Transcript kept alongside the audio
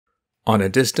On a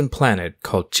distant planet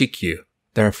called Chikyu,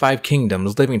 there are 5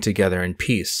 kingdoms living together in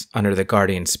peace under the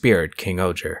guardian spirit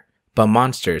King-OHGER, but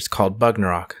monsters called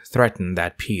Bugnarok threaten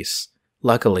that peace.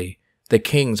 Luckily, the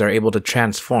kings are able to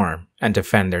transform and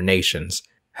defend their nations.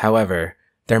 However,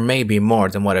 there may be more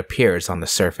than what appears on the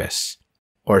surface.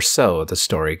 Or so the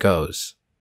story goes.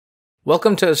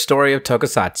 Welcome to A Story of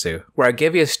Tokusatsu, where I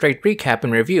give you a straight recap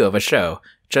and review of a show,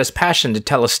 just passion to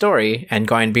tell a story, and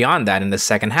going beyond that in the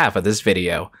second half of this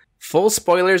video. Full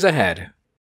spoilers ahead.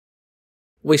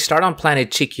 We start on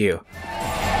planet Chikyu,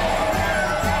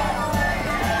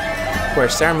 where a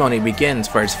ceremony begins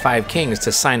for its 5 kings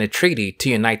to sign a treaty to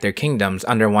unite their kingdoms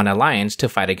under one alliance to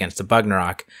fight against the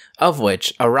Bugnarok, of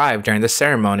which arrive during the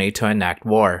ceremony to enact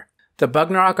war. The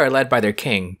Bugnarok are led by their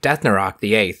king, Deathnarok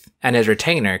VIII, and his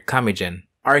retainer, Kamijin.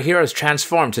 Our heroes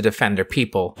transform to defend their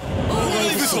people.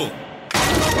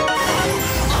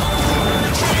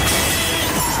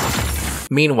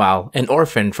 Meanwhile, an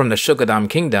orphan from the Shugodam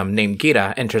kingdom named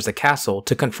Gira enters the castle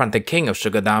to confront the king of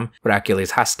Shugodam,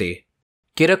 Racules Hasti.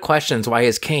 Gira questions why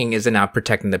his king isn't out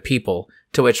protecting the people,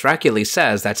 to which Racules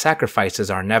says that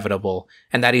sacrifices are inevitable,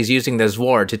 and that he's using this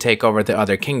war to take over the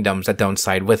other kingdoms that don't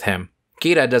side with him.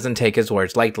 Gira doesn't take his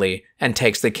words lightly, and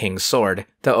takes the king's sword,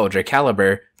 the Ohger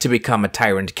caliber, to become a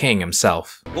tyrant king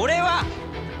himself.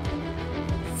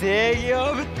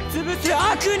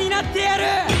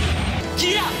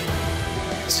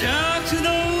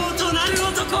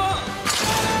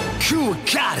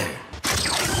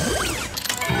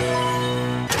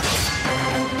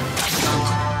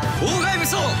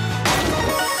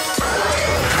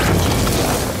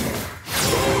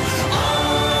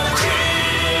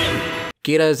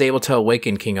 Gira is able to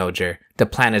awaken King-OHGER, the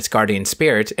planet's guardian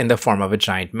spirit, in the form of a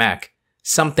giant mech,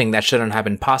 something that shouldn't have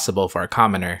been possible for a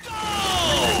commoner.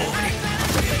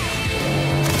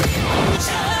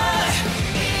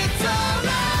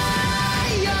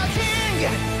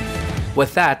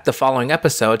 With that, the following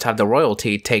episodes have the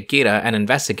royalty take Gira and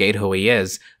investigate who he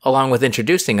is, along with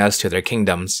introducing us to their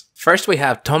kingdoms. First we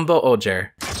have Tombo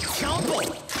Ohger.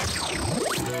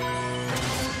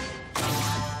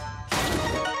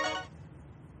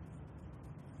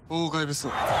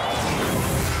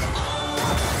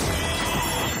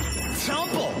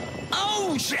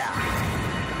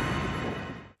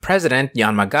 President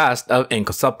Yanma Gast of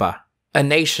Inkosopa, a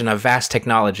nation of vast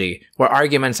technology, where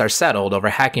arguments are settled over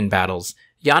hacking battles.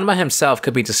 Yanma himself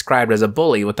could be described as a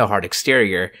bully with a hard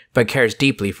exterior, but cares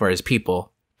deeply for his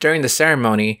people. During the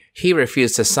ceremony, he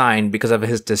refused to sign because of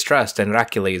his distrust in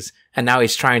Racules, and now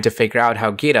he's trying to figure out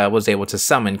how Gira was able to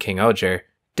summon King-OHGER.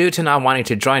 Due to not wanting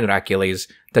to join Racules,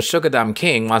 the Shugodam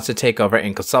king wants to take over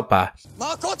Inkosopa.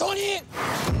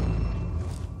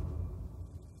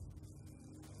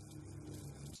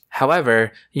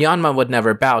 However, Yanma would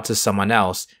never bow to someone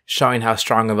else, showing how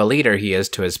strong of a leader he is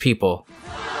to his people.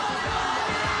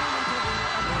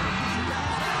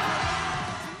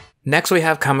 Next we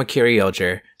have Kamakiri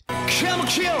Ohger.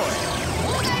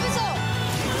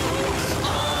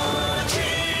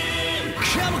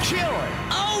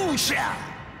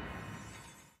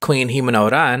 Queen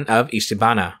Himeno-ran of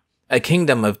Ishibana, a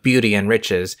kingdom of beauty and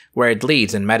riches, where it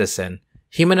leads in medicine.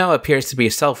 Himeno appears to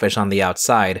be selfish on the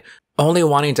outside, only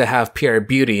wanting to have pure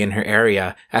beauty in her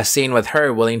area, as seen with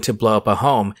her willing to blow up a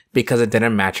home because it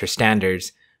didn't match her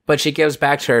standards. But she gives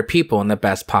back to her people in the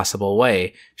best possible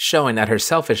way, showing that her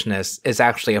selfishness is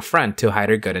actually a front to hide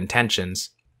her good intentions.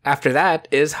 After that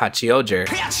is Hachi Ohger.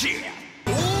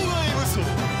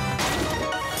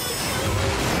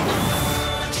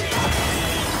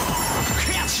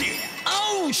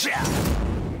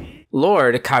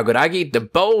 Lord Kaguragi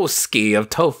Deboski of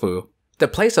Tofu, the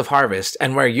place of harvest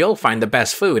and where you'll find the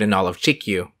best food in all of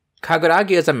Chikyu.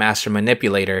 Kaguragi is a master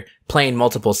manipulator, playing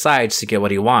multiple sides to get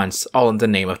what he wants, all in the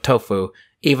name of tofu,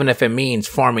 even if it means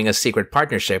forming a secret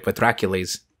partnership with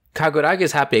Racules.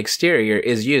 Kaguragi's happy exterior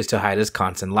is used to hide his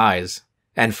constant lies.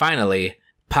 And finally,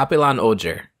 Papillon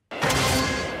Ohger.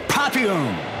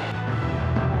 Papillon!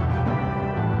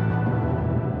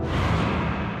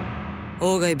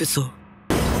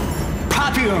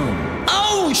 Papillon!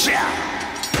 Ohger!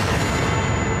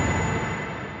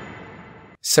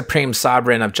 Supreme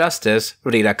Sovereign of Justice,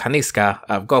 Rita Kaniska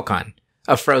of Gokan,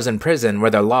 a frozen prison where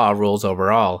the law rules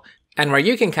over all, and where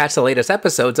you can catch the latest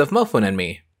episodes of Mofun and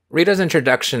Me. Rita's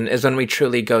introduction is when we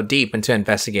truly go deep into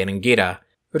investigating Gira.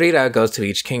 Rita goes to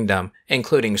each kingdom,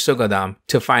 including Shugodam,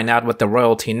 to find out what the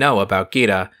royalty know about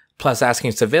Gira, plus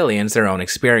asking civilians their own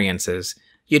experiences.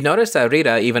 You'd notice that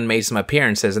Rita even made some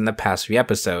appearances in the past few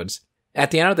episodes.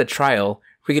 At the end of the trial,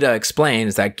 Rita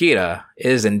explains that Gira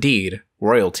is indeed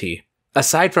royalty.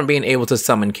 Aside from being able to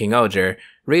summon King-OHGER,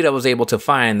 Rita was able to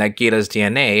find that Gita's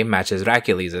DNA matches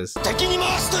Hercules'. 敵に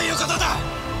回すということだ。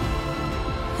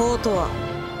法とは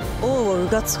王をう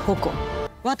がつ矛。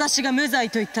私が無罪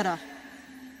と言ったら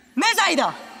無罪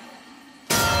だ。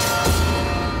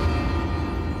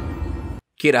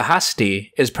Gita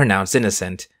Hasti is pronounced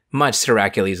innocent, much to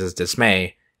Hercules'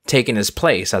 dismay, taking his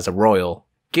place as a royal.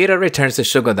 Gita returns to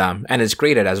Shugodam and is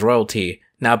greeted as royalty,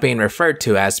 now being referred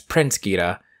to as Prince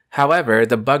Gita. However,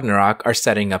 the Bugnarok are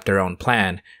setting up their own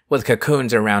plan, with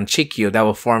cocoons around Chikyu that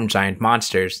will form giant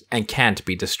monsters and can't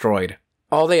be destroyed.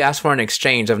 All they ask for in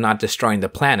exchange of not destroying the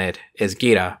planet is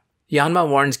Gita. Yanma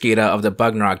warns Gita of the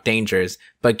Bugnarok dangers,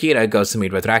 but Gita goes to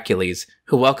meet with Hercules,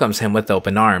 who welcomes him with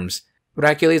open arms.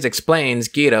 Hercules explains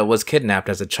Gita was kidnapped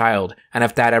as a child, and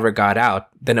if that ever got out,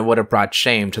 then it would have brought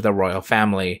shame to the royal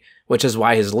family, which is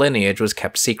why his lineage was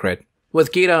kept secret.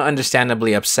 With Gita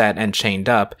understandably upset and chained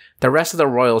up, the rest of the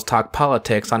royals talk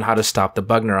politics on how to stop the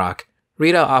Bugnarok.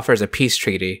 Rita offers a peace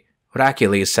treaty.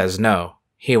 Hercules says no,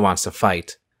 he wants to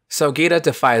fight. So Gita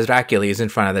defies Hercules in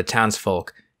front of the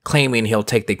townsfolk, claiming he'll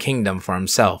take the kingdom for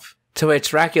himself, to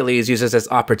which Hercules uses this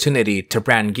opportunity to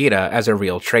brand Gita as a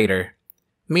real traitor.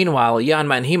 Meanwhile,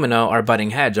 Yanma and Himeno are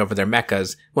butting heads over their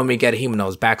mechas when we get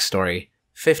Himeno's backstory.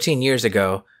 15 years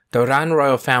ago, the Ran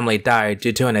royal family died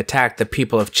due to an attack the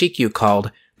people of Chikyu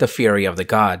called the Fury of the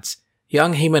Gods.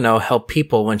 Young Himeno helped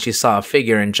people when she saw a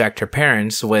figure inject her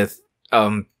parents with,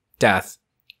 death.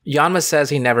 Yanma says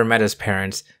he never met his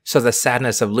parents, so the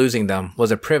sadness of losing them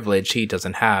was a privilege he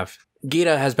doesn't have.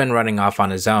 Gita has been running off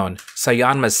on his own, so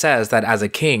Yanma says that as a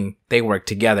king, they work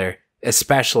together,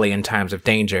 especially in times of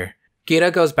danger.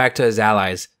 Gita goes back to his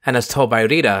allies and is told by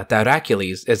Rita that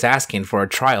Hercules is asking for a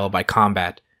trial by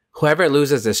combat. Whoever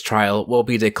loses this trial will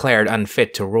be declared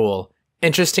unfit to rule.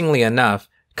 Interestingly enough,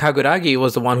 Kaguragi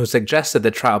was the one who suggested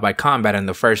the trial by combat in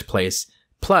the first place.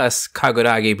 Plus,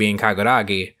 Kaguragi being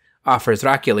Kaguragi, offers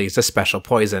Hercules a special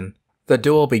poison. The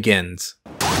duel begins.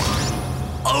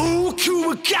 Oh,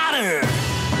 KING-OHGER!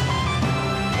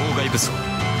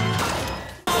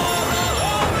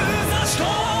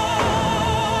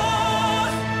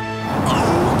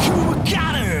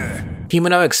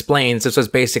 Himeno explains this was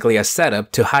basically a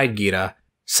setup to hide Gita.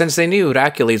 Since they knew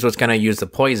Hercules was gonna use the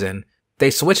poison, they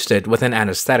switched it with an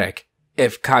anesthetic,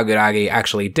 if Kaguragi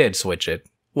actually did switch it.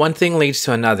 One thing leads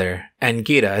to another, and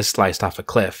Gita is sliced off a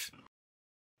cliff.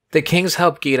 The kings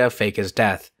help Gita fake his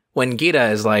death, when Gita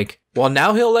is like, well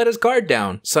now he'll let his guard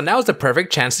down, so now's the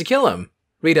perfect chance to kill him.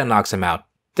 Rita knocks him out.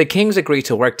 The kings agree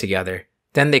to work together,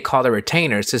 then they call the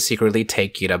retainers to secretly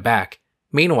take Gita back.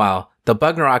 Meanwhile, the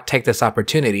Bugnarok take this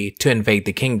opportunity to invade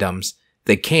the kingdoms,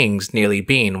 the kings nearly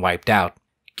being wiped out.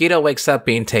 Gita wakes up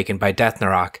being taken by Death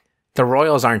Narok. The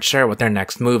royals aren't sure what their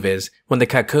next move is when the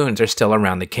cocoons are still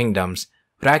around the kingdoms.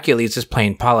 Hercules is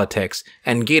playing politics,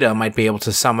 and Gita might be able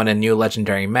to summon a new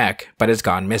legendary mech, but is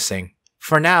gone missing.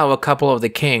 For now, a couple of the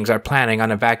kings are planning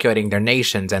on evacuating their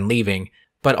nations and leaving,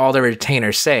 but all the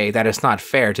retainers say that it's not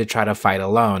fair to try to fight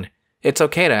alone. It's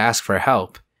okay to ask for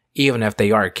help, even if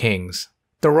they are kings.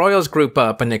 The royals group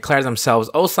up and declare themselves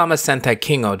Osama Sentai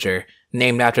KING-OHGER,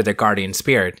 named after their guardian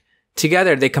spirit.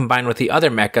 Together they combine with the other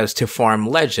mechas to form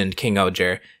Legend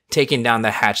KING-OHGER, taking down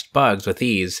the hatched bugs with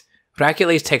ease.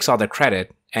 Hercules takes all the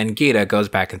credit, and Gita goes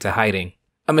back into hiding.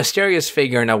 A mysterious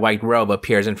figure in a white robe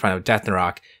appears in front of Death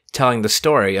Narok, telling the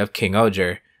story of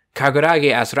KING-OHGER.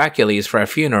 Kaguragi asks Hercules for a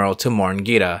funeral to mourn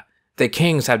Gita. The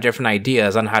kings have different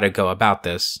ideas on how to go about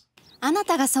this. あな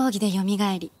たが葬儀で蘇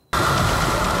り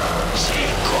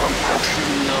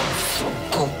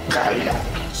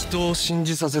人を信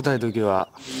じさせたいときは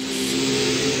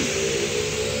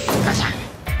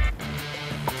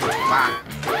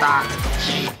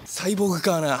サイボーグ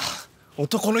かな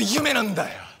男の夢なんだよ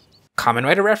Kamen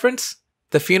Rider reference?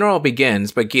 The funeral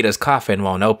begins, but Gita's coffin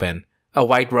won't open. A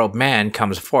white-robed man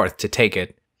comes forth to take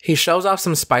it. He shows off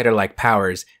some spider-like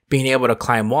powers, being able to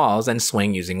climb walls and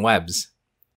swing using webs.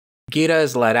 Gita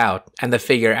is let out, and the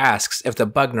figure asks if the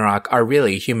Bugnarok are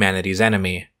really humanity's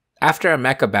enemy. After a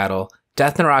mecha battle,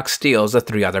 Death Narok steals the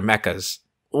 3 other mechas.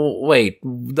 Wait,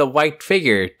 the white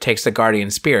figure takes the guardian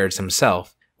spirits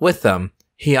himself. With them,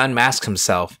 he unmasks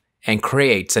himself and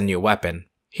creates a new weapon.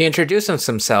 He introduces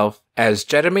himself as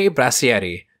Jeremy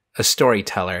Brasieri, a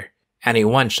storyteller, and he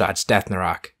one-shots Death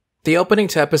Narok. The opening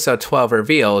to episode 12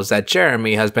 reveals that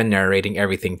Jeremy has been narrating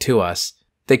everything to us.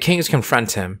 The kings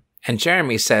confront him, and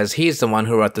Jeremy says he's the one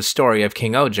who wrote the story of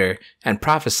KING-OHGER and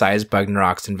prophesies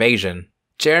Bugnarok's invasion.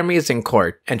 Jeremy is in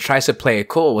court and tries to play it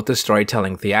cool with the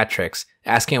storytelling theatrics,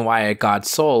 asking why a god's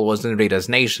soul was in Rita's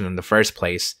nation in the first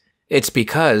place. It's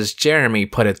because Jeremy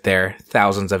put it there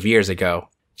thousands of years ago.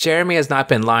 Jeremy has not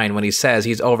been lying when he says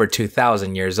he's over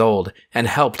 2,000 years old and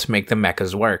helped make the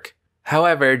mechas work.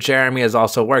 However, Jeremy is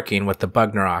also working with the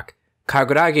Bugnarok.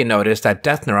 Kaguragi noticed that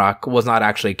Deathnarok was not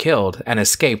actually killed and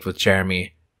escaped with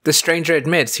Jeremy. The stranger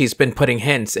admits he's been putting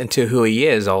hints into who he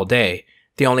is all day.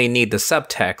 They only need the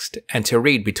subtext and to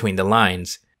read between the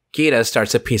lines. Gita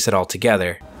starts to piece it all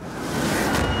together.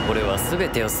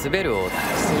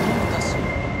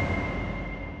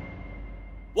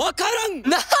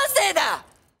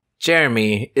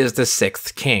 Jeremy is the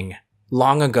 6th king.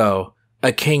 Long ago,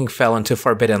 a king fell into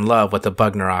forbidden love with the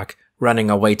Bugnarok, running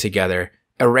away together,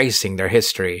 erasing their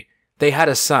history. They had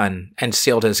a son and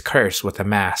sealed his curse with a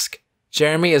mask.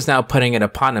 Jeremy is now putting it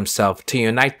upon himself to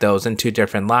unite those in 2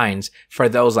 different lines for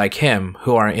those like him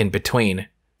who are in between.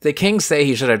 The kings say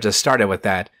he should have just started with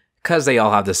that, cause they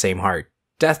all have the same heart.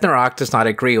 Deathnarok does not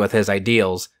agree with his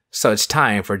ideals, so it's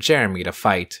time for Jeremy to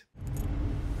fight.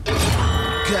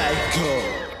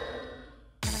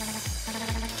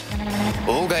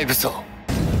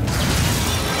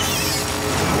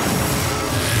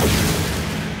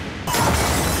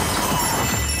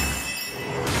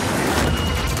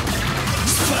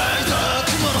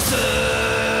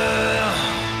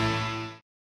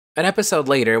 An episode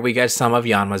later, we get some of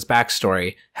Yanma's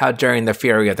backstory, how during the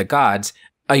Fury of the Gods,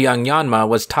 a young Yanma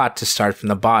was taught to start from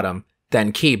the bottom,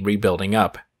 then keep rebuilding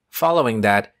up. Following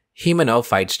that, Himeno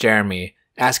fights Jeremy,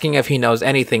 asking if he knows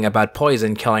anything about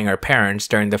poison killing her parents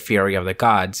during the Fury of the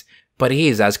Gods, but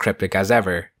he's as cryptic as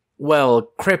ever. Well,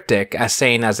 cryptic as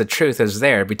saying as the truth is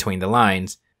there between the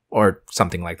lines, or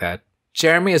something like that.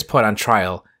 Jeremy is put on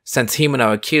trial, since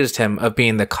Himeno accused him of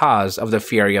being the cause of the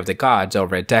Fury of the Gods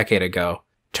over a decade ago.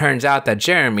 Turns out that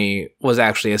Jeremy was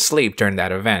actually asleep during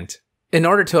that event. In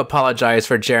order to apologize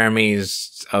for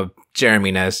Jeremy's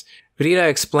Jereminess, Rita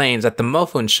explains that the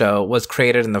Mofun show was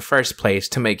created in the first place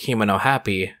to make Himeno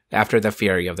happy after the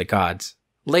Fury of the Gods.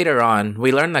 Later on,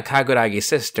 we learn that Kaguragi's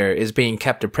sister is being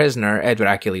kept a prisoner at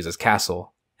Hercules'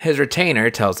 castle. His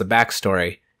retainer tells the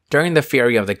backstory. During the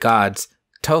Fury of the Gods,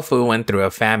 Tofu went through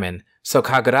a famine, so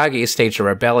Kaguragi staged a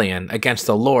rebellion against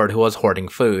the lord who was hoarding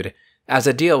food. As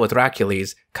a deal with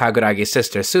Hercules, Kaguragi's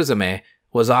sister Suzume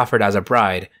was offered as a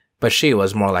bride, but she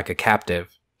was more like a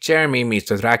captive. Jeremy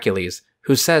meets with Hercules,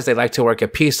 who says they'd like to work a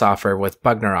peace offer with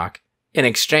Bugnarok. In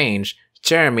exchange,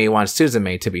 Jeremy wants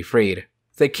Suzume to be freed.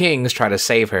 The kings try to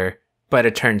save her, but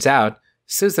it turns out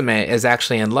Suzume is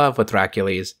actually in love with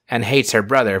Hercules and hates her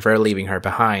brother for leaving her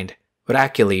behind.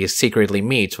 Hercules secretly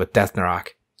meets with Deathnarok.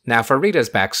 Now for Rita's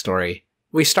backstory.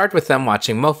 We start with them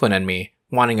watching Mofun and Me,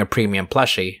 wanting a premium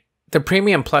plushie. The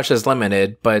premium plush is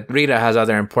limited, but Rita has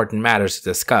other important matters to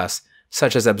discuss,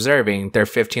 such as observing their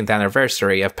 15th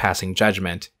anniversary of passing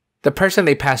judgment. The person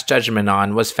they passed judgment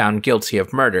on was found guilty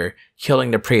of murder,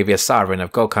 killing the previous sovereign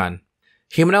of Gokhan.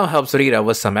 Himeno helps Rita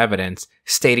with some evidence,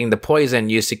 stating the poison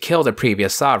used to kill the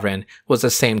previous sovereign was the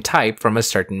same type from a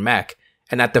certain mech,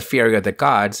 and that the Fury of the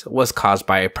Gods was caused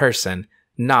by a person,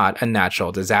 not a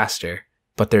natural disaster.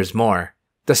 But there's more.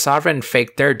 The sovereign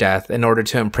faked their death in order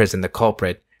to imprison the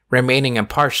culprit, remaining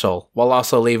impartial while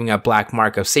also leaving a black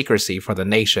mark of secrecy for the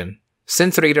nation.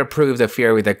 Since Rita proved the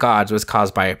Fury of the Gods was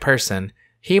caused by a person,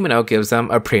 Himeno gives them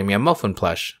a premium Mofun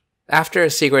plush. After a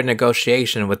secret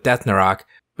negotiation with Deathnarok,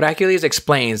 Hercules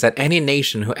explains that any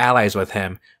nation who allies with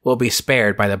him will be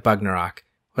spared by the Bugnarok.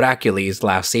 Hercules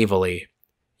laughs evilly.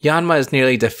 Yanma is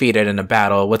nearly defeated in a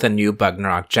battle with a new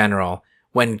Bugnarok general,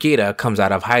 when Gita comes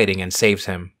out of hiding and saves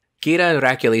him. Gita and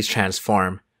Hercules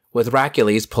transform, with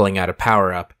Hercules pulling out a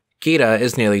power-up. Gita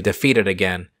is nearly defeated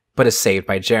again, but is saved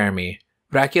by Jeremy.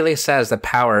 Hercules says the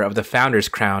power of the Founder's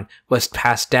Crown was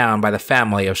passed down by the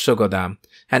family of Shugodam,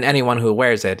 and anyone who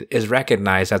wears it is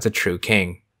recognized as a true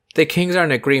king. The kings are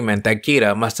in agreement that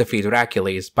Gita must defeat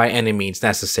Hercules by any means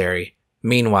necessary.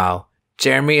 Meanwhile,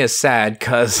 Jeremy is sad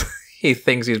cause he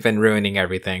thinks he's been ruining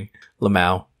everything.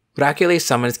 Lamau. Hercules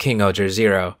summons KING-OHGER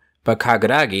 0, but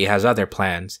Kaguragi has other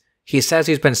plans. He says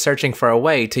he's been searching for a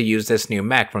way to use this new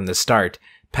mech from the start,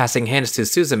 passing hints to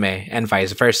Suzume and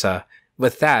vice versa.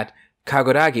 With that,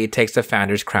 Kaguragi takes the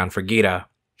Founder's Crown for Gita,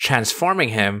 transforming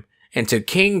him into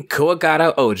King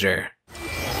KING-OHGER.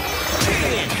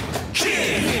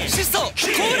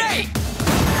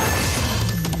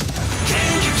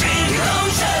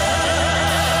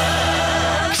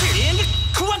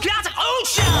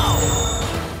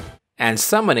 And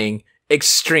summoning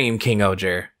Extreme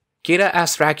KING-OHGER. Gita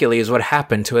asks Hercules what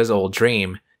happened to his old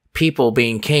dream, people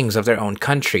being kings of their own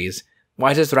countries.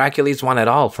 Why does Hercules want it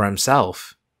all for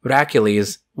himself?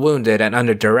 Hercules, wounded and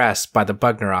under duress by the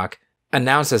Bugnarok,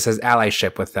 announces his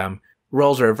allyship with them,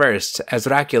 roles reversed as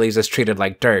Hercules is treated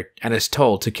like dirt and is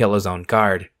told to kill his own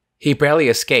guard. He barely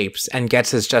escapes and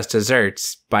gets his just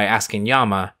desserts by asking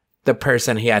Yama, the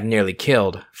person he had nearly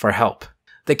killed, for help.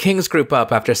 The kings group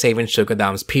up after saving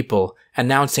Shugodam's people,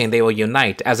 announcing they will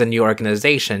unite as a new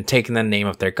organization taking the name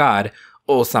of their god,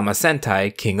 Osama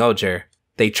Sentai KING-OHGER.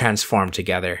 They transform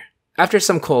together. After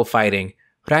some cool fighting,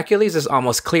 Hercules is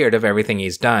almost cleared of everything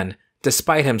he's done,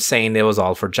 despite him saying it was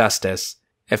all for justice.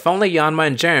 If only Yanma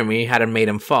and Jeremy hadn't made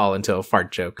him fall into a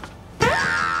fart joke.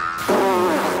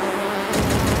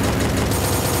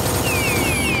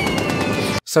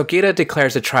 So Gira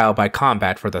declares a trial by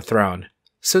combat for the throne.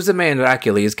 Suzume and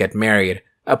Hercules get married,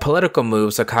 a political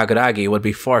move so Kaguragi would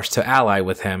be forced to ally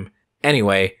with him.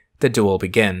 Anyway, the duel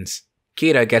begins.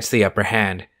 Gira gets the upper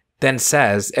hand, then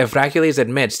says if Hercules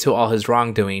admits to all his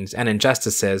wrongdoings and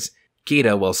injustices,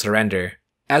 Gira will surrender.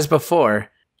 As before,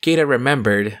 Gira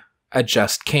remembered a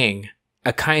just king,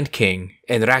 a kind king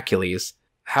in Hercules.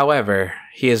 However,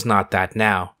 he is not that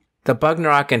now. The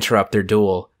Bugnarok interrupt their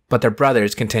duel, but their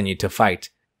brothers continue to fight.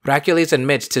 Hercules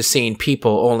admits to seeing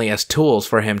people only as tools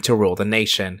for him to rule the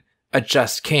nation, a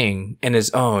just king in his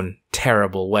own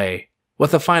terrible way.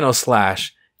 With a final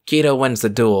slash, Gira wins the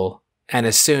duel, and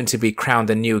is soon to be crowned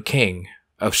the new king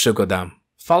of Shugodam.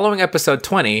 Following episode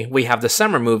 20, we have the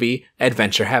summer movie,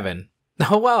 Adventure Heaven.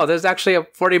 Oh wow, there's actually a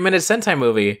 40-minute Sentai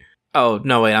movie! Oh,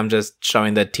 no wait, I'm just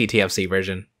showing the TTFC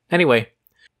version. Anyway,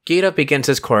 Gira begins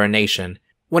his coronation,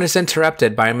 when it's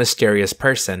interrupted by a mysterious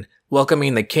person,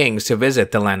 welcoming the kings to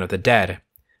visit the land of the dead.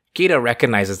 Gira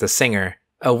recognizes the singer,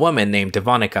 a woman named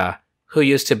Devonica, who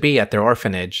used to be at their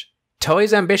orphanage.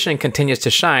 Toei's ambition continues to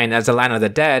shine as the land of the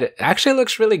dead actually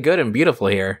looks really good and beautiful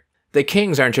here. The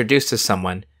kings are introduced to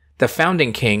someone, the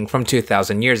founding king from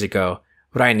 2,000 years ago,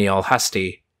 Rainiol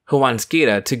Hasti, who wants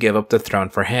Gira to give up the throne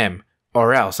for him,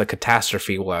 or else a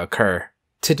catastrophe will occur.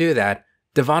 To do that,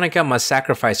 Devonica must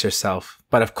sacrifice herself,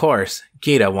 but of course,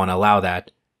 Gira won't allow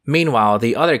that. Meanwhile,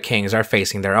 the other kings are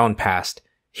facing their own past.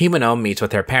 Himeno meets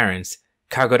with her parents,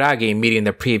 Kaguragi meeting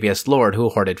the previous lord who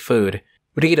hoarded food,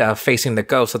 Rita facing the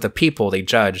ghosts of the people they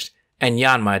judged, and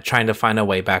Yanma trying to find a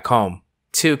way back home.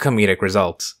 2 comedic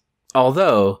results.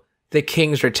 Although, the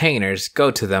king's retainers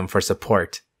go to them for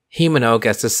support. Himeno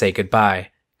gets to say goodbye.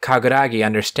 Kaguragi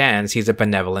understands he's a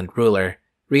benevolent ruler.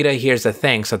 Rita hears the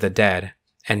thanks of the dead.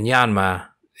 And Yanma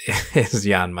is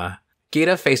Yanma.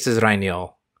 Gira faces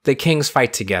Rainiol. The kings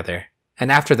fight together.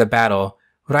 And after the battle,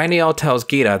 Rainiol tells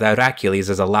Gira that Hercules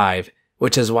is alive,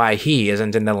 which is why he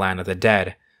isn't in the land of the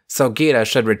dead. So Gira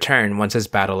should return once his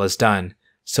battle is done,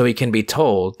 so he can be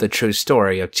told the true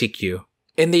story of Chikyu.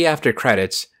 In the after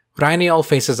credits, Rainiol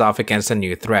faces off against a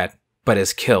new threat, but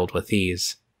is killed with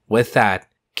ease. With that,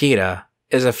 Gira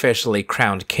is officially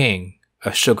crowned king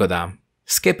of Shugodam.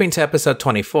 Skipping to episode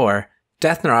 24,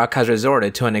 Deathnarok has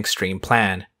resorted to an extreme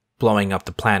plan, blowing up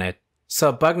the planet.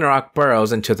 So Bugnarok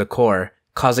burrows into the core,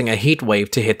 causing a heat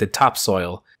wave to hit the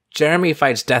topsoil. Jeremy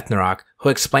fights Deathnarok, who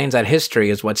explains that history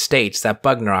is what states that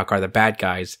Bugnarok are the bad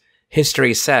guys.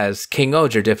 History says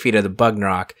KING-OHGER defeated the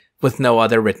Bugnarok, with no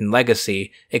other written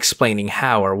legacy explaining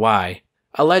how or why.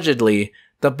 Allegedly,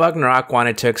 the Bugnarok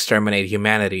wanted to exterminate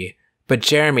humanity, but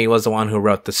Jeremy was the one who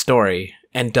wrote the story,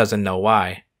 and doesn't know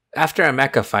why. After a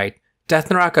mecha fight,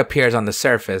 Deathnarok appears on the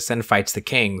surface and fights the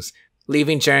kings,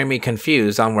 leaving Jeremy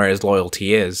confused on where his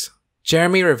loyalty is.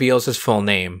 Jeremy reveals his full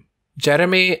name,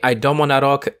 Jeremy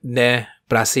Idomonarok ne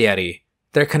Brasieri.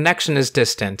 Their connection is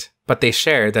distant, but they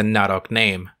share the Narok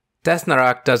name.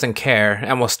 Deathnarok doesn't care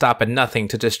and will stop at nothing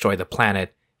to destroy the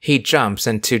planet. He jumps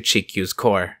into Chikyu's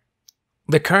core.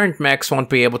 The current mechs won't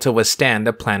be able to withstand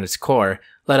the planet's core,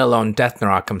 let alone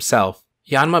Deathnarok himself.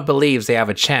 Yanma believes they have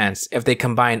a chance if they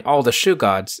combine all the Shu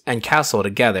Gods and Castle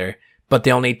together, but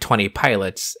they'll need 20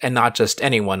 pilots, and not just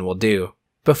anyone will do.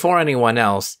 Before anyone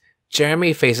else,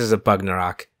 Jeremy faces a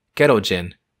Bugnarok,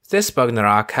 Gerojin. This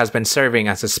Bugnarok has been serving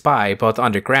as a spy both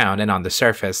underground and on the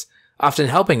surface, often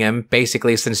helping him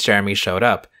basically since Jeremy showed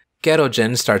up.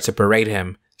 Gerojin starts to berate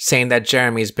him, saying that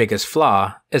Jeremy's biggest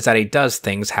flaw is that he does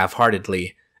things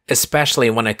half-heartedly, especially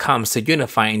when it comes to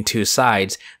unifying 2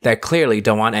 sides that clearly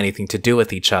don't want anything to do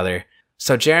with each other.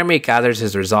 So Jeremy gathers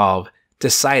his resolve,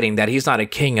 deciding that he's not a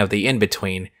king of the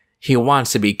in-between. He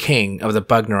wants to be king of the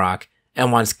Bugnarok,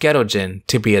 and wants Gerojin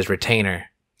to be his retainer.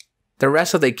 The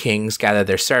rest of the kings gather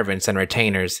their servants and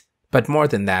retainers, but more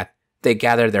than that, they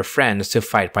gather their friends to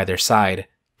fight by their side.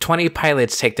 20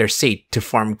 pilots take their seat to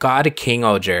form God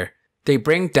KING-OHGER. They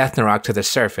bring Deathnarok to the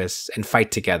surface and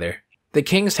fight together. The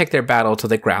kings take their battle to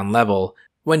the ground level,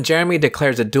 when Jeremy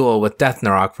declares a duel with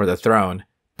Deathnarok for the throne.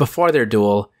 Before their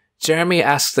duel, Jeremy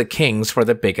asks the kings for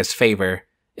the biggest favor.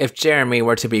 If Jeremy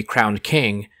were to be crowned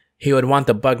king, he would want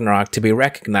the Bugnarok to be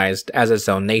recognized as his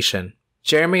own nation.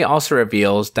 Jeremy also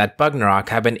reveals that Bugnarok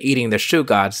have been eating the shoe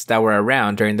gods that were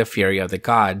around during the Fury of the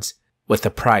Gods, with a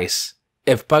price.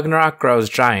 If Bugnarok grows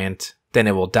giant, then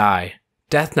it will die.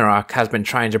 Deathnarok has been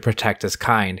trying to protect his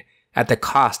kind, at the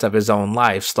cost of his own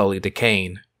life slowly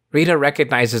decaying. Rita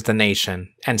recognizes the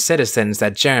nation and citizens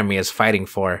that Jeremy is fighting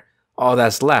for. All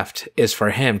that's left is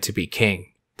for him to be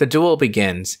king. The duel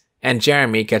begins, and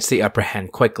Jeremy gets the upper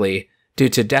hand quickly, due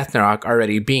to Deathnarok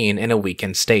already being in a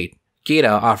weakened state. Gita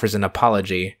offers an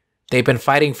apology. They've been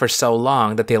fighting for so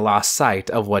long that they lost sight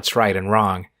of what's right and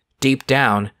wrong. Deep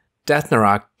down,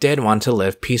 Deathnarok did want to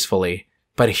live peacefully,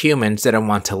 but humans didn't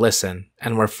want to listen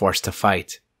and were forced to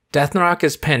fight. Deathnarok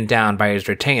is pinned down by his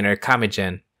retainer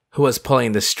Kamen, who was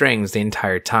pulling the strings the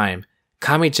entire time.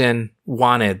 Kamen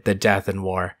wanted the death and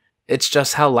war. It's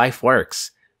just how life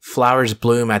works. Flowers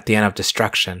bloom at the end of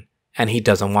destruction, and he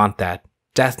doesn't want that.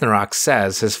 Deathnarok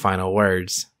says his final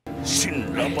words.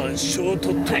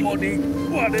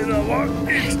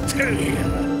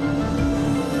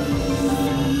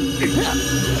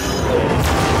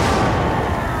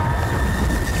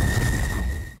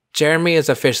 Jeremy is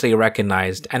officially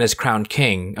recognized and is crowned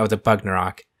king of the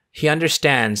Bugnarok. He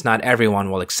understands not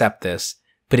everyone will accept this,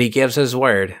 but he gives his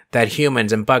word that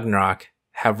humans and Bugnarok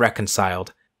have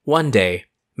reconciled. One day,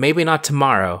 maybe not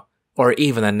tomorrow, or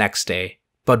even the next day,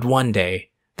 but one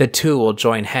day, the two will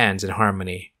join hands in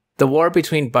harmony. The war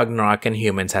between Bugnarok and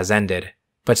humans has ended,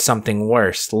 but something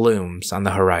worse looms on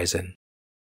the horizon.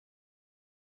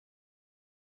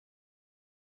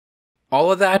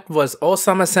 All of that was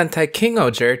Osama Sentai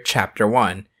KING-OHGER Chapter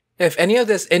 1. If any of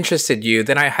this interested you,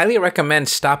 then I highly recommend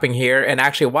stopping here and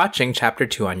actually watching Chapter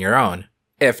 2 on your own.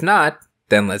 If not,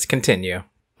 then let's continue.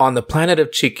 On the planet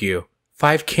of Chikyu,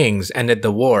 5 kings ended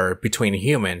the war between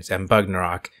humans and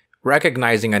Bugnarok,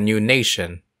 recognizing a new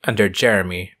nation under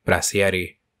Jeremy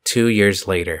Brasieri. 2 years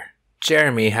later,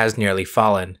 Jeremy has nearly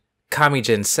fallen.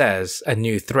 Kamen says a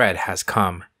new threat has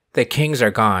come. The kings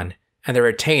are gone, and the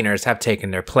retainers have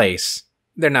taken their place.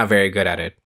 They're not very good at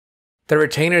it. The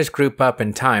retainers group up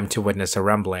in time to witness a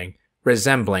rumbling,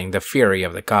 resembling the fury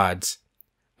of the gods.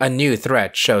 A new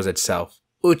threat shows itself.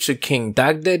 Uchu King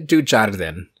Dagde du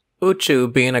Jardin.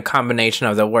 Uchu being a combination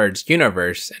of the words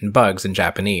universe and bugs in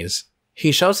Japanese.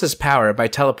 He shows his power by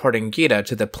teleporting Gita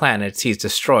to the planets he's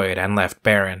destroyed and left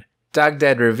barren.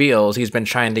 Dagded reveals he's been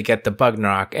trying to get the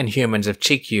Bugnarok and humans of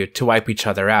Chikyu to wipe each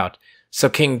other out, so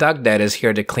King Dagded is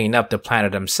here to clean up the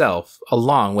planet himself,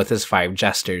 along with his 5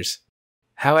 jesters.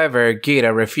 However,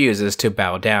 Gita refuses to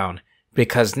bow down,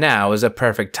 because now is a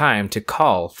perfect time to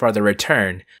call for the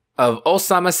return of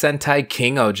Osama Sentai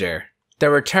KING-OHGER. The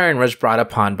return was brought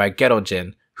upon by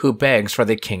Gerojin, who begs for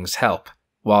the king's help,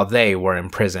 while they were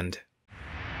imprisoned.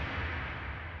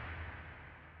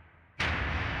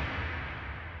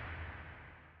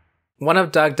 One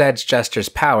of Dagdad's jester's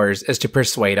powers is to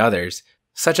persuade others,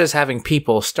 such as having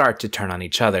people start to turn on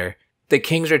each other. The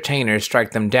king's retainers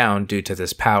strike them down due to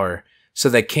this power, so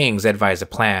the kings advise a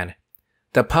plan.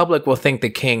 The public will think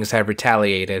the kings have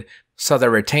retaliated, so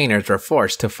the retainers were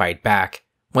forced to fight back.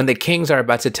 When the kings are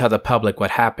about to tell the public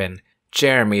what happened,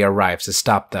 Jeremy arrives to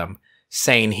stop them,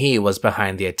 saying he was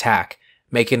behind the attack,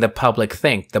 making the public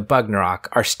think the Bugnarok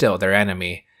are still their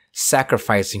enemy,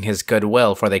 sacrificing his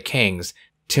goodwill for the kings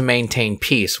to maintain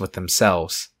peace with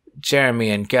themselves. Jeremy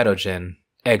and Gerojin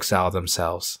exile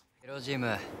themselves.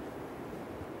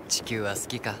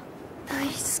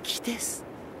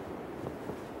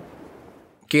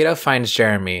 Gita finds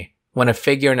Jeremy when a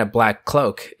figure in a black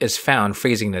cloak is found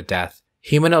freezing to death.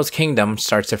 Himeno's kingdom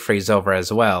starts to freeze over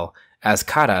as well, as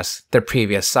Karas, the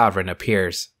previous sovereign,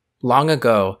 appears. Long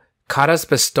ago, Karas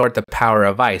bestowed the power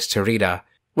of ice to Rita,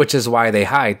 which is why they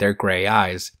hide their gray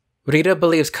eyes. Rita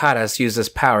believes Karas used this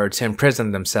power to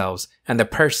imprison themselves and the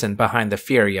person behind the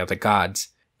fury of the gods.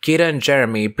 Gita and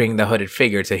Jeremy bring the hooded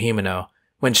figure to Himeno,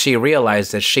 when she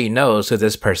realizes she knows who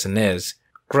this person is.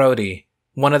 Grody,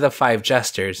 one of the 5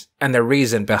 jesters, and the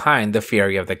reason behind the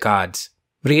fury of the gods.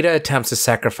 Rita attempts to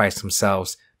sacrifice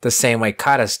themselves, the same way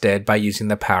Karas did by using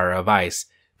the power of ice,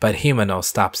 but Himeno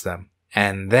stops them.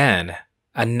 And then,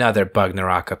 another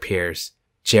Bugnarok appears.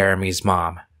 Jeremy's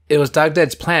mom. It was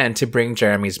Dagded's plan to bring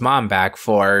Jeremy's mom back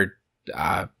for,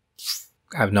 I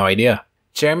have no idea.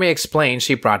 Jeremy explains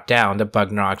she brought down the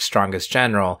Bugnarok's strongest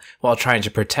general while trying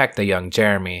to protect the young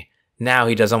Jeremy. Now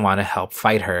he doesn't want to help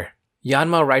fight her.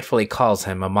 Yanmo rightfully calls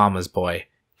him a mama's boy.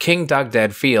 King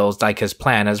Dagded feels like his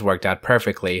plan has worked out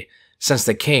perfectly, since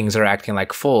the kings are acting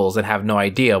like fools and have no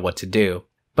idea what to do.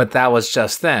 But that was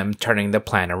just them turning the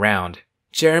plan around.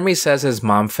 Jeremy says his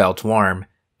mom felt warm,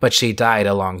 but she died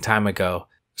a long time ago,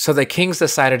 so the kings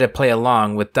decided to play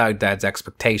along with Dagdad's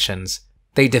expectations.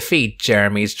 They defeat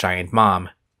Jeremy's giant mom.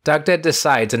 Dugdad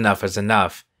decides enough is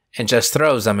enough and just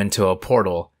throws them into a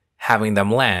portal, having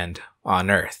them land on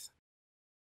Earth.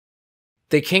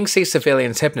 The king sees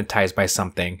civilians hypnotized by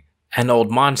something, and old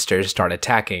monsters start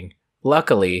attacking.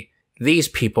 Luckily, these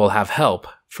people have help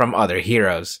from other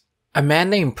heroes. A man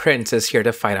named Prince is here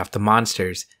to fight off the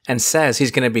monsters, and says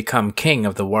he's going to become king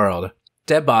of the world.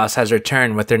 Deboss has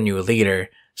returned with their new leader,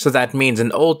 so that means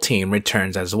an old team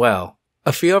returns as well.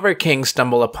 A few of our kings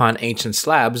stumble upon ancient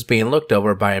slabs being looked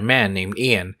over by a man named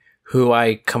Ian, who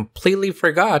I completely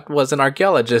forgot was an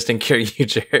archaeologist in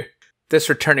KING-OHGER. This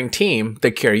returning team,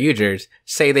 the KING-OHGERs,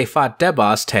 say they fought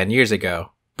Deboss 10 years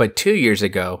ago, but 2 years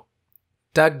ago,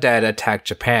 Dugdad attacked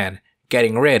Japan,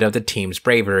 getting rid of the team's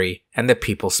bravery and the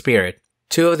people's spirit.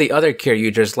 2 of the other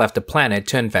KING-OHGERs left the planet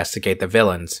to investigate the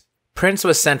villains. Prince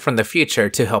was sent from the future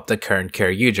to help the current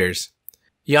KING-OHGERs.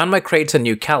 Yanma creates a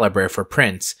new caliber for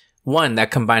Prince, one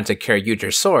that combines a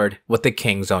KING-OHGER sword with the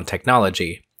king's own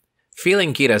technology.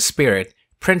 Feeling Gita's spirit,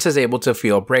 Prince is able to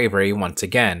feel bravery once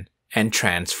again, and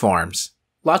transforms.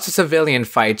 Lots of civilian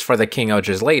fights for the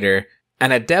KING-OHGERs later,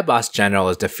 and a Deboss general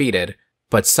is defeated,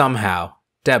 but somehow,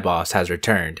 Deboss has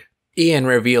returned. Ian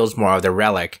reveals more of the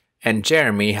relic, and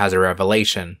Jeremy has a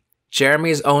revelation.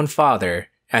 Jeremy's own father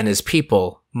and his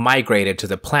people migrated to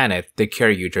the planet the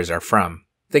KING-OHGERs are from.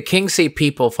 The kings see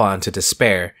people fall into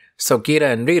despair, so Gita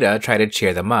and Rita try to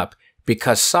cheer them up,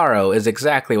 because sorrow is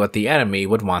exactly what the enemy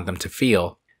would want them to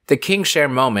feel. The kings share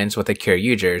moments with the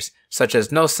KING-OHGERs, such as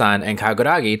Nosan and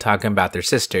Kaguragi talking about their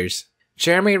sisters.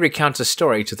 Jeremy recounts a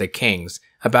story to the kings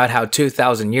about how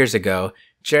 2,000 years ago,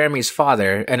 Jeremy's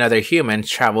father and other humans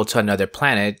traveled to another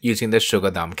planet using the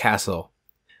Shugodam castle.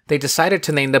 They decided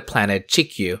to name the planet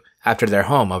Chikyu after their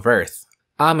home of Earth.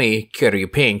 Ami,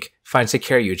 Kiryu Pink, finds the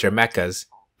KING-OHGER mechas.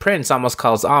 Prince almost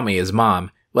calls Ami his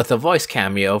mom, with a voice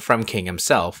cameo from King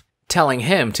himself, telling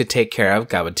him to take care of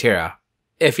Gabatira.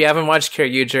 If you haven't watched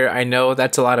KING-OHGER, I know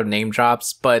that's a lot of name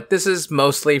drops, but this is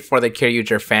mostly for the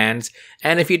KING-OHGER fans,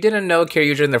 and if you didn't know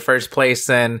KING-OHGER in the first place,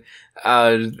 then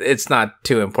it's not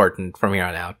too important from here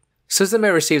on out.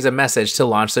 Suzume receives a message to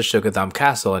launch the Shugodam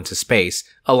castle into space,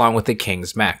 along with the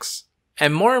king's mechs.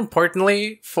 And more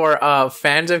importantly, for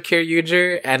fans of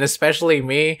KING-OHGER, and especially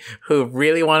me, who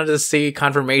really wanted to see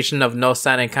confirmation of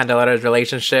Nosan and Candelara's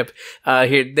relationship,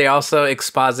 here they also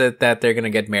exposit that they're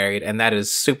gonna get married, and that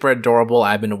is super adorable.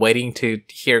 I've been waiting to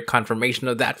hear confirmation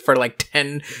of that for like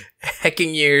 10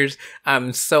 hecking years.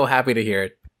 I'm so happy to hear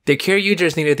it. The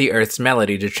KING-OHGERs needed the Earth's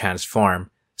melody to transform,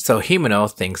 so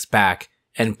Himeno thinks back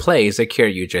and plays a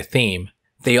KING-OHGER theme.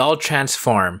 They all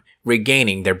transform,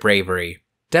 regaining their bravery.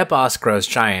 Deboss grows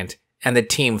giant, and the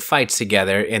team fights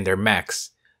together in their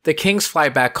mechs. The kings fly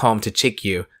back home to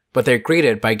Chikyu, but they're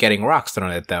greeted by getting rocks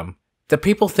thrown at them. The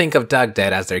people think of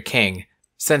Dugdad as their king,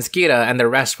 since Gita and the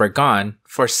rest were gone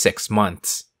for 6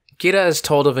 months. Gita is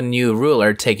told of a new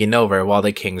ruler taking over while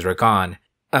the kings were gone,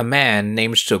 a man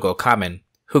named Kamen,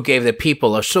 who gave the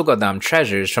people of Shugodam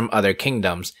treasures from other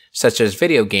kingdoms, such as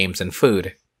video games and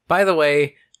food. By the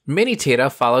way,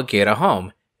 Minitira followed Gita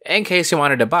home, in case you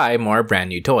wanted to buy more brand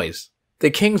new toys.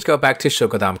 The kings go back to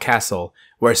Shugodam Castle,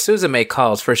 where Suzume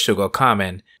calls for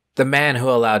Kamen, the man who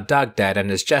allowed Dugdad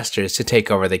and his jesters to take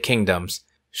over the kingdoms.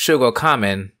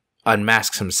 Kamen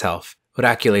unmasks himself,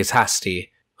 Rakule's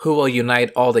Hasti, who will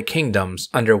unite all the kingdoms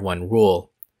under one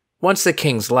rule. Once the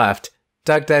kings left,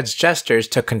 Dugdad's jesters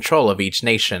took control of each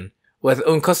nation, with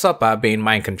Unkosopa being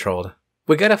mind-controlled.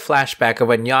 We get a flashback of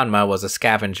when Yanma was a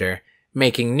scavenger,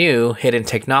 making new, hidden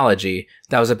technology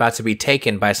that was about to be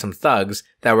taken by some thugs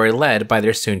that were led by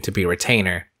their soon-to-be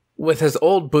retainer. With his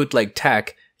old bootleg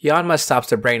tech, Yanma stops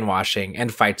the brainwashing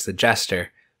and fights the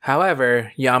jester.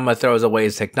 However, Yanma throws away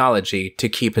his technology to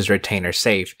keep his retainer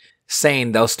safe,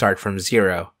 saying they'll start from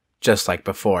zero, just like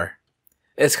before.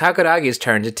 It's Kaguragi's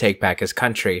turn to take back his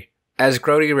country, as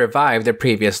Grody revived the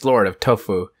previous lord of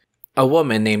Tofu, a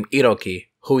woman named Iroki,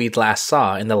 who we last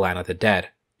saw in the Land of the Dead.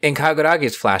 In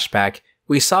Kaguragi's flashback,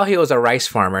 we saw he was a rice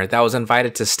farmer that was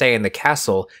invited to stay in the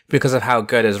castle because of how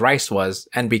good his rice was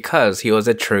and because he was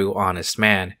a true, honest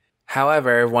man.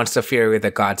 However, once the fury of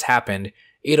the gods happened,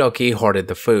 Iroki hoarded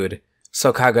the food,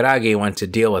 so Kaguragi went to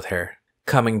deal with her,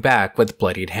 coming back with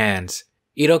bloodied hands.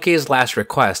 Iroki's last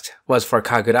request was for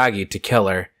Kaguragi to kill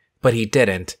her, but he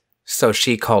didn't, so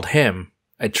she called him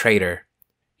a traitor.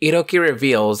 Iroki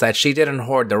reveals that she didn't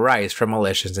hoard the rice for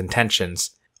malicious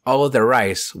intentions. All of the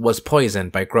rice was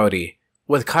poisoned by Grody.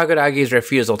 With Kaguragi's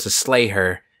refusal to slay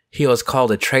her, he was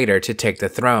called a traitor to take the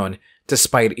throne,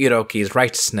 despite Iroki's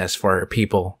righteousness for her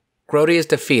people. Grody is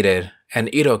defeated, and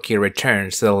Iroki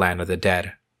returns to the Land of the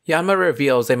Dead. Yanma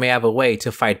reveals they may have a way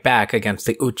to fight back against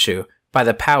the Uchu, by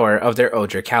the power of their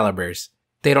Ohger calibers.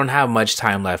 They don't have much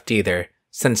time left either,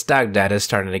 since Dagdad is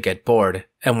starting to get bored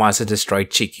and wants to destroy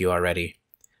Chikyu already.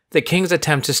 The kings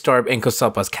attempt to storm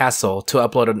Inkosopa's castle to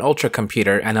upload an ultra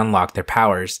computer and unlock their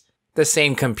powers, the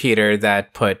same computer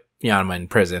that put Yanma in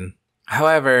prison.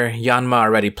 However, Yanma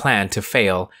already planned to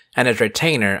fail, and his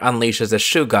retainer unleashes the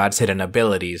Shu God's hidden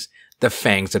abilities, the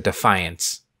Fangs of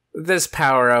Defiance. This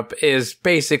power-up is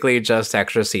basically just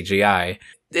extra CGI.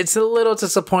 It's a little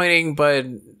disappointing, but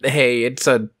hey, it's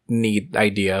a neat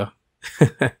idea.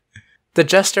 The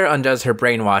Jester undoes her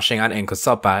brainwashing on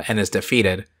Inkosopa and is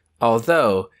defeated,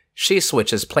 although she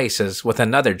switches places with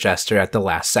another Jester at the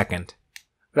last second.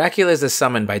 Racules is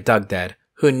summoned by Dugdad,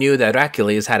 who knew that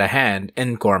Racules had a hand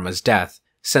in Gorma's death,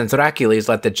 since Racules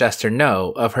let the Jester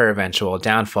know of her eventual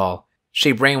downfall.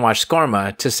 She brainwashed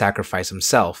Gorma to sacrifice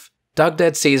himself.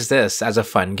 Dugdad sees this as a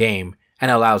fun game,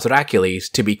 and allows Racules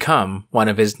to become one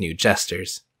of his new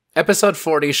Jesters. Episode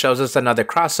 40 shows us another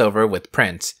crossover with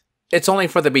Prince. It's only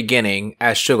for the beginning,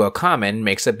 as Shugo Kamen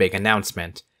makes a big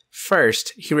announcement.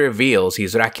 First, he reveals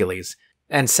he's Racules,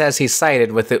 and says he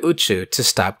sided with the Uchu to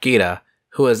stop Gita,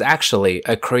 who is actually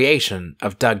a creation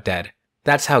of Dugdad.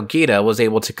 That's how Gita was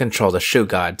able to control the Shu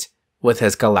Gods, with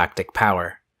his galactic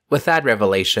power. With that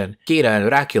revelation, Gita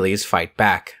and Racules fight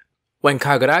back, when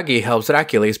Kaguragi helps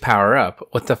Racules power up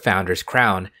with the Founder's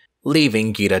Crown,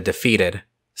 leaving Gita defeated.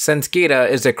 Since Gita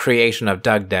is a creation of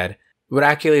Dugdad,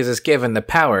 Racules is given the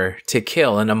power to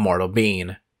kill an immortal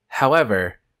being.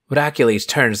 However, Racules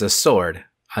turns the sword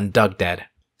on Dugdad.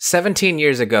 17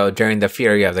 years ago, during the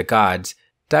Fury of the Gods,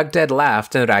 Dugdad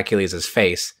laughed in Racules'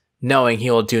 face, knowing he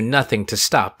will do nothing to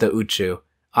stop the Uchu.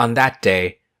 On that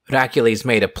day, Racules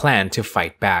made a plan to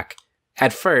fight back.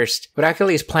 At first,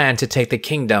 Racules planned to take the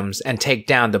kingdoms and take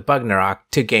down the Bugnarok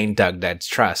to gain Dugdad's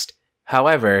trust.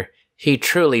 However, he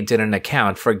truly didn't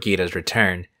account for Gita's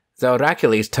return, though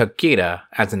Racules took Gita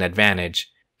as an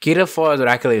advantage. Gita foiled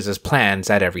Racules' plans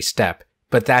at every step,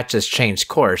 but that just changed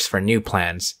course for new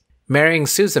plans. Marrying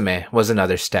Suzume was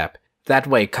another step. That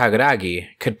way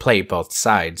Kaguragi could play both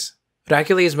sides.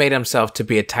 Racules made himself to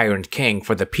be a tyrant king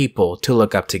for the people to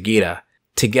look up to Gita.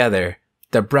 Together,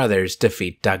 the brothers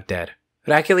defeat Dugdad.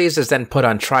 Racules is then put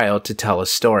on trial to tell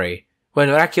his story.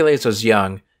 When Racules was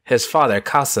young, his father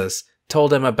Kausas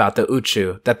told him about the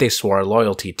Uchu that they swore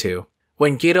loyalty to.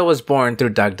 When Gita was born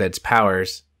through Dugdad's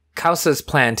powers, Kausas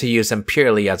planned to use him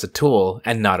purely as a tool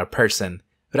and not a person.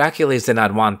 Racules did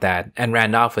not want that and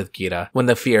ran off with Gita when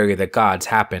the Fury of the Gods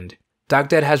happened.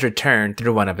 Dugdad has returned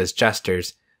through one of his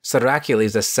Jesters, so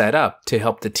Racules is set up to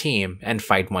help the team and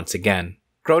fight once again.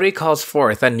 Grody calls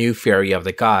forth a new Fury of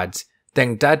the Gods.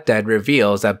 Then Dugdad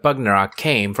reveals that Bugnarok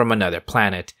came from another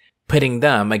planet, pitting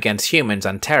them against humans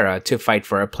on Terra to fight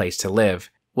for a place to live.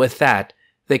 With that,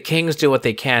 the kings do what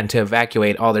they can to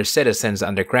evacuate all their citizens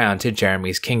underground to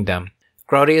Jeremy's kingdom.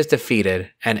 Grody is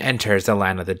defeated and enters the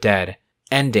land of the dead,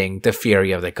 ending the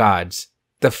Fury of the Gods.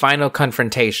 The final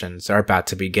confrontations are about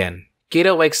to begin.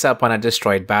 Gita wakes up on a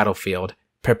destroyed battlefield,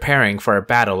 preparing for a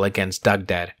battle against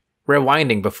Dugdad.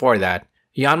 Rewinding before that,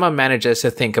 Yanma manages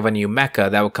to think of a new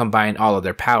mecha that will combine all of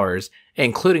their powers,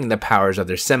 including the powers of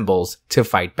their symbols, to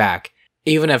fight back,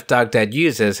 even if Dugdad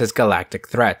uses his galactic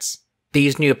threats.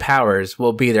 These new powers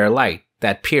will be their light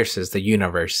that pierces the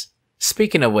universe.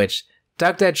 Speaking of which,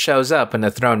 Dugdad shows up in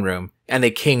the throne room, and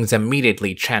the kings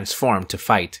immediately transform to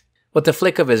fight. With the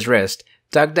flick of his wrist,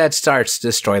 Dugdad starts to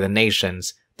destroy the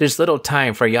nations. There's little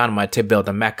time for Yanma to build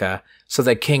a mecha, so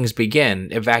the kings begin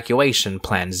Evacuation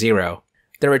Plan 0.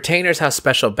 The retainers have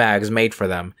special bags made for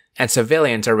them, and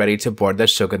civilians are ready to board the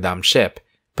Shogundan ship,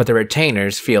 but the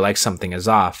retainers feel like something is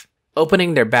off.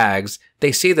 Opening their bags,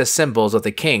 they see the symbols of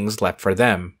the kings left for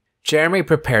them. Jeremy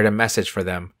prepared a message for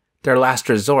them. Their last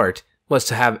resort was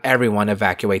to have everyone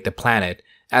evacuate the planet,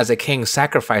 as the kings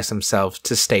sacrifice themselves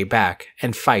to stay back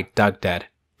and fight Dugdad.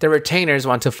 The retainers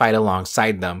want to fight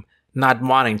alongside them, not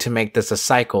wanting to make this a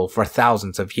cycle for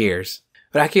thousands of years.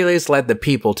 Racules led the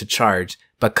people to charge,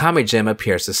 but Kamijin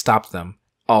appears to stop them,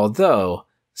 although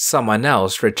someone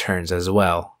else returns as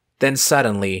well. Then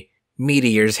suddenly,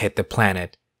 meteors hit the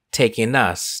planet, taking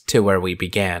us to where we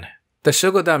began. The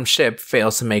Shogundan ship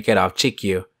fails to make it off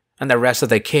Chikyu, and the rest of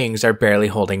the kings are barely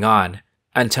holding on,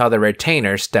 until the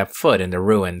retainers step foot in the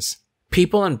ruins.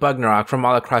 People in Bugnarok from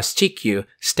all across Chikyu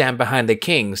stand behind the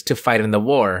kings to fight in the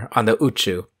war on the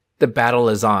Uchu. The battle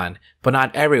is on, but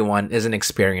not everyone is an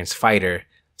experienced fighter,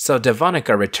 so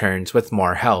Devonica returns with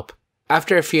more help.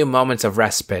 After a few moments of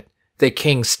respite, the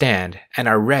kings stand and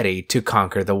are ready to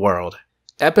conquer the world.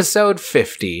 Episode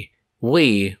 50,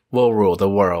 We Will Rule the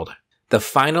World. The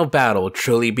final battle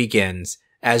truly begins,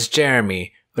 as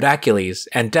Jeremy, Racules,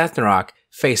 and Deathnrock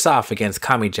face off against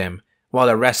Kamijim, while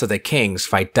the rest of the kings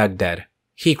fight Dugdead.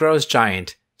 He grows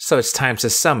giant, so it's time to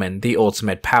summon the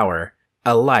ultimate power,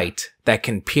 a light that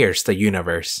can pierce the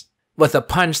universe. With a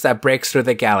punch that breaks through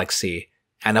the galaxy,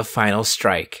 and a final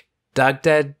strike,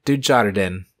 Dugdead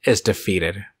Dujardin is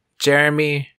defeated.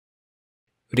 Jeremy,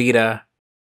 Rita,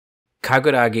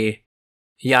 Kaguragi,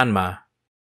 Yanma,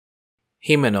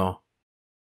 Himeno,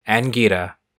 and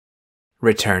Gira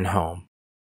return home.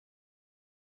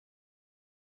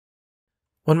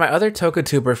 When my other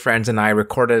TokuTuber friends and I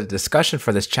recorded a discussion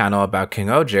for this channel about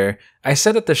KING-OHGER, I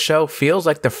said that the show feels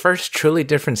like the first truly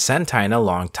different Sentai in a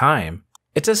long time.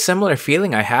 It's a similar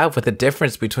feeling I have with the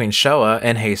difference between Showa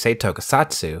and Heisei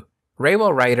Tokusatsu.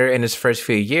 Reiwa writer in his first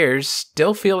few years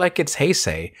still feel like it's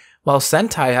Heisei, while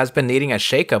Sentai has been needing a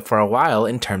shakeup for a while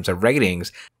in terms of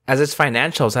ratings, as its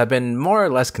financials have been more or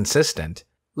less consistent.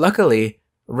 Luckily,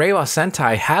 Reiwa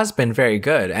Sentai has been very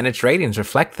good, and its ratings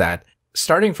reflect that.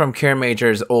 Starting from Cure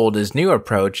Major's old is new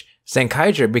approach,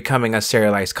 Zenkaiger becoming a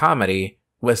serialized comedy,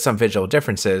 with some visual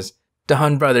differences, the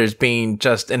Hun Brothers being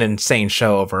just an insane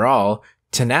show overall,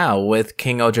 to now with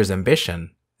KING-OHGER's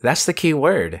ambition. That's the key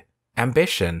word.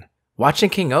 Ambition. Watching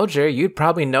KING-OHGER, you'd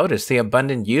probably notice the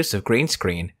abundant use of green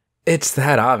screen. It's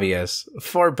that obvious,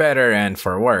 for better and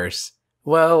for worse.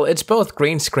 Well, it's both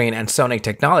green screen and sonic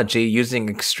technology using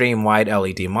extreme wide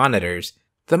LED monitors.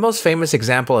 The most famous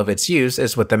example of its use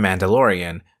is with The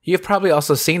Mandalorian. You've probably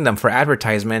also seen them for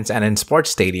advertisements and in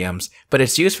sports stadiums, but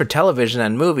its use for television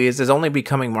and movies is only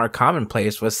becoming more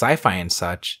commonplace with sci-fi and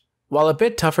such. While a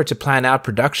bit tougher to plan out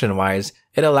production-wise,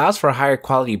 it allows for higher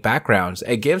quality backgrounds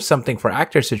and gives something for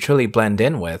actors to truly blend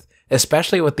in with,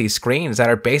 especially with these screens that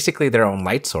are basically their own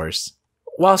light source.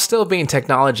 While still being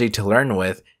technology to learn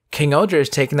with, KING-OHGER is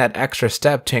taking that extra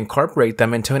step to incorporate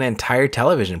them into an entire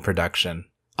television production.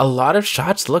 A lot of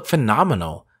shots look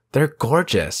phenomenal. They're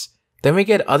gorgeous. Then we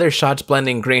get other shots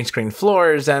blending green screen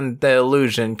floors and the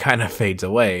illusion kind of fades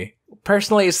away.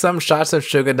 Personally, some shots of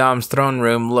Shugadam's throne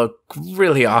room look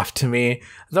really off to me,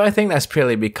 though I think that's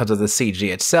purely because of the CG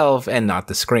itself and not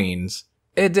the screens.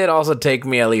 It did also take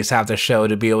me at least half the show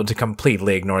to be able to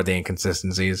completely ignore the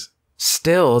inconsistencies.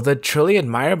 Still, the truly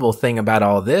admirable thing about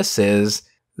all this is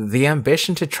the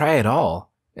ambition to try it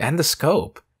all, and the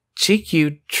scope.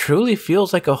 Chikyu truly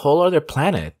feels like a whole other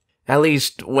planet, at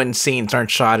least when scenes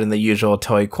aren't shot in the usual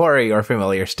toy quarry or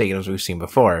familiar stadiums we've seen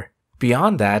before.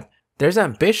 Beyond that, there's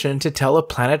ambition to tell a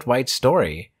planet-wide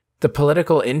story. The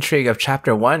political intrigue of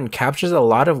Chapter 1 captures a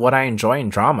lot of what I enjoy in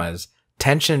dramas.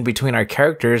 Tension between our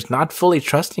characters not fully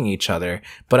trusting each other,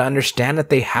 but understand that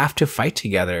they have to fight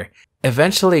together,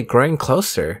 eventually growing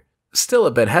closer. Still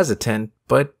a bit hesitant,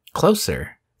 but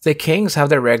closer. The kings have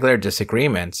their regular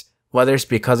disagreements, whether it's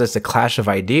because it's a clash of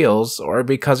ideals or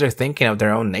because they're thinking of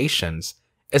their own nations.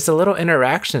 It's the little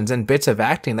interactions and bits of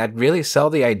acting that really sell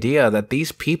the idea that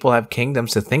these people have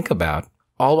kingdoms to think about,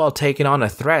 all while taking on a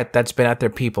threat that's been at their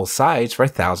people's sides for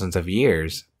thousands of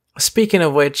years. Speaking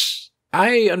of which,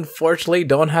 I unfortunately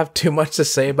don't have too much to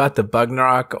say about the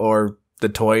Bugnarok or the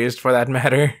toys for that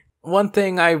matter. One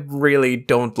thing I really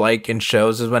don't like in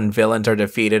shows is when villains are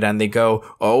defeated and they go,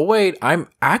 "Oh wait, I'm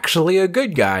actually a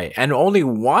good guy and only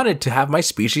wanted to have my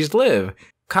species live."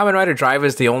 Kamen Rider Drive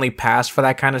is the only pass for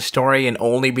that kind of story, and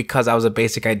only because that was a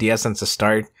basic idea since the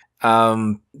start.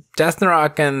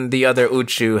 Deathnarok and the other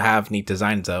Uchu have neat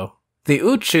designs though. The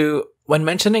Uchu, when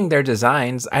mentioning their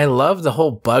designs, I love the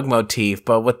whole bug motif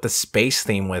but with the space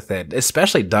theme with it,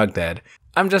 especially Dugdead.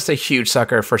 I'm just a huge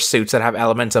sucker for suits that have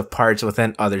elements of parts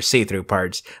within other see-through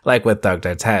parts, like with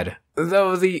Dugdead's head.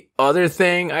 Though the other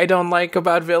thing I don't like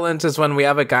about villains is when we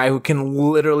have a guy who can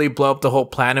literally blow up the whole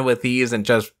planet with ease and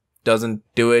just doesn't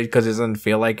do it because he doesn't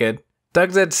feel like it.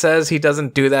 Dugdead says he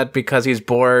doesn't do that because he's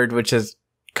bored, which is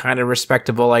kind of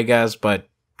respectable, I guess, but,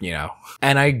 you know.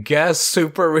 And I guess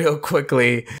super real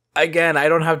quickly, again, I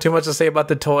don't have too much to say about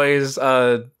the toys.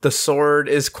 The sword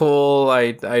is cool.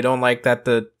 I don't like that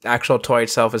the actual toy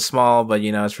itself is small, but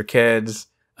you know, it's for kids.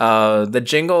 The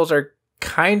jingles are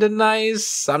kind of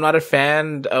nice. I'm not a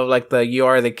fan of like the "You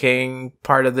Are the King"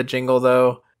 part of the jingle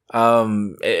though.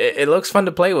 It looks fun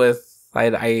to play with.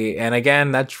 And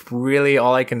again, that's really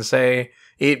all I can say.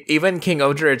 Even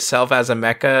KING-OHGER itself as a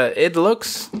mecha, it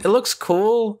looks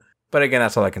cool, but again,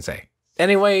 that's all I can say.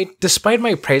 Anyway, despite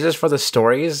my praises for the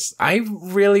stories, I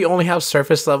really only have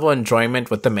surface level enjoyment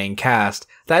with the main cast.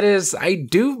 That is, I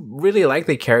do really like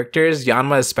the characters,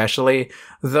 Yanma especially,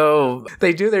 though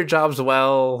they do their jobs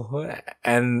well,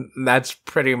 and that's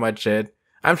pretty much it.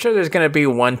 I'm sure there's gonna be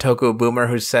one Toku boomer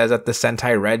who says that the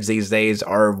Sentai Reds these days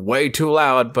are way too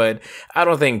loud, but I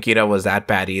don't think Gita was that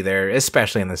bad either,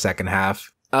 especially in the second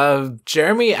half.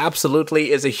 Jeremy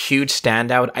absolutely is a huge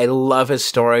standout. I love his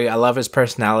story. I love his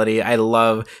personality. I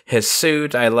love his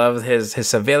suit. I love his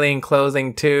civilian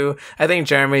clothing too. I think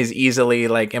Jeremy is easily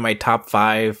like in my top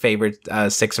 5 favorite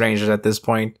 6 Rangers at this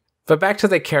point. But back to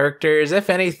the characters, if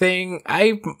anything,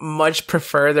 I much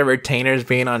prefer the retainers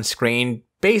being on screen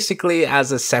basically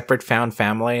as a separate found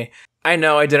family. I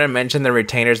know I didn't mention the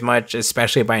retainers much,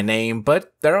 especially by name,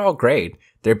 but they're all great.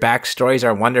 Their backstories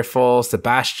are wonderful.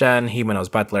 Sebastian, Himeno's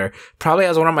butler, probably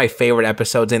has one of my favorite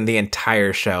episodes in the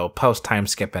entire show, post-time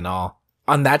skip and all.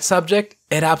 On that subject,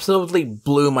 it absolutely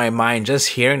blew my mind just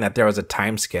hearing that there was a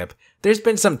time skip. There's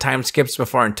been some time skips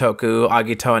before in Toku,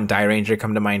 Agito and Dairanger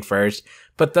come to mind first,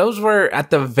 but those were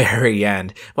at the very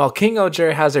end, while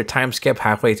KING-OHGER has their time skip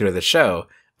halfway through the show.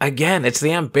 Again, it's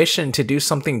the ambition to do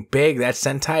something big that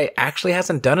Sentai actually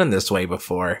hasn't done in this way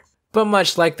before. But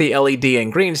much like the LED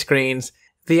and green screens,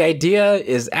 the idea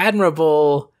is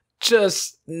admirable,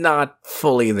 just not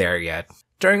fully there yet.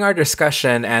 During our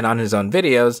discussion and on his own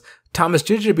videos, Thomas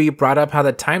Jujubi brought up how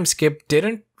the time skip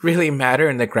didn't really matter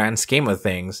in the grand scheme of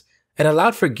things. It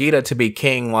allowed for Gita to be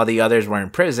king while the others were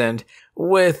imprisoned,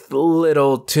 with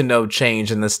little to no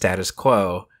change in the status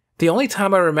quo. The only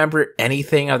time I remember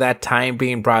anything of that time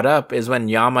being brought up is when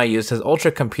Yama used his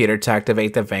ultra computer to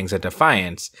activate the Vangs of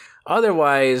Defiance.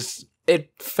 Otherwise, it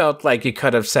felt like you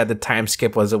could have said the time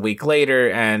skip was a week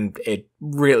later and it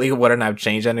really wouldn't have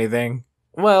changed anything.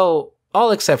 Well,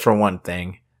 all except for one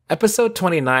thing. Episode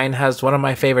 29 has one of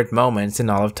my favorite moments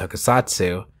in all of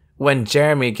Tokusatsu, when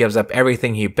Jeremy gives up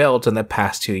everything he built in the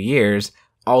past 2 years,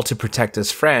 all to protect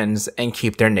his friends and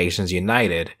keep their nations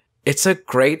united. It's a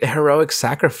great heroic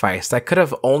sacrifice that could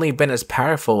have only been as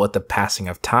powerful with the passing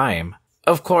of time.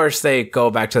 Of course, they go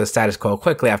back to the status quo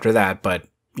quickly after that, but,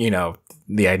 you know,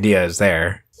 the idea is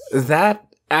there. That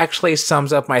actually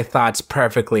sums up my thoughts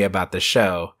perfectly about the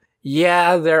show.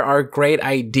 Yeah, there are great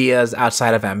ideas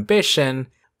outside of ambition,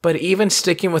 but even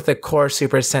sticking with the core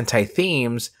Super Sentai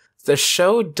themes, the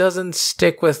show doesn't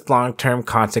stick with long-term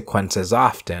consequences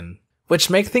often, which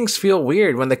make things feel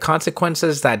weird when the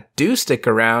consequences that do stick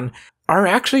around are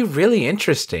actually really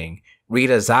interesting.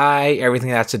 Rita's eye, everything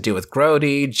that has to do with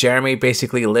Grody, Jeremy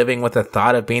basically living with the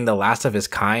thought of being the last of his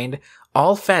kind,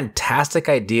 all fantastic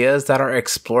ideas that are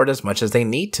explored as much as they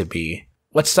need to be.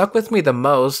 What stuck with me the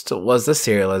most was the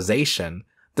serialization.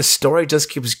 The story just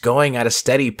keeps going at a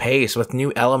steady pace with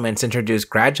new elements introduced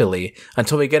gradually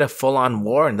until we get a full-on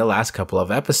war in the last couple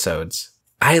of episodes.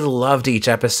 I loved each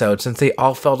episode since they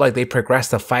all felt like they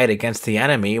progressed the fight against the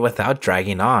enemy without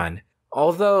dragging on.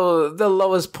 Although the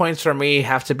lowest points for me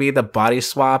have to be the body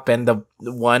swap and the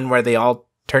one where they all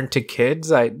turn to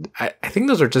kids. I think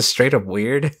those are just straight up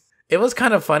weird. It was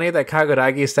kind of funny that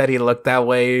Kaguragi said he looked that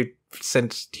way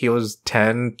since he was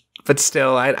 10, but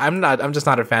still, I'm just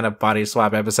not a fan of body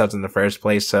swap episodes in the first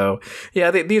place. So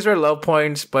yeah, these are low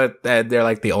points, but they're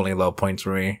like the only low points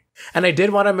for me. And I did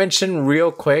want to mention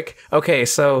real quick. Okay,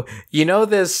 so you know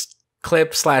this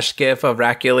clip/gif of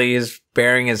Hercules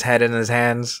burying his head in his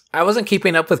hands? I wasn't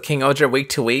keeping up with KING-OHGER week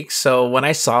to week, so when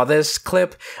I saw this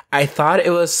clip, I thought it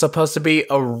was supposed to be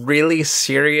a really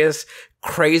serious,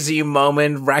 crazy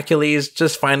moment. Hercules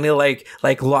just finally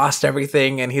like lost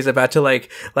everything and he's about to like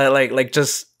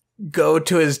just go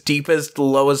to his deepest,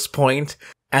 lowest point.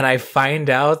 And I find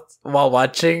out while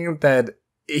watching that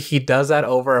he does that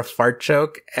over a fart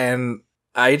joke, and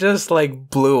I just like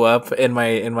blew up in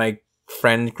my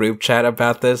friend group chat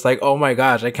about this. Like, oh my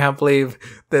gosh, I can't believe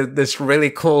that this really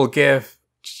cool gif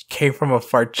came from a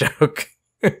fart joke.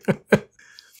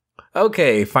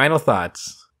 Okay, final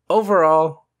thoughts.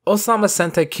 Overall, Osama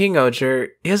Sentai KING-OHGER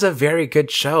is a very good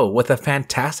show with a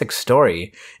fantastic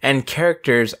story and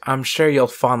characters I'm sure you'll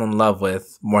fall in love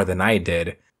with more than I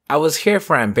did. I was here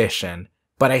for ambition,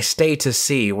 but I stayed to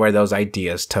see where those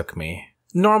ideas took me.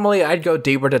 Normally, I'd go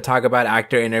deeper to talk about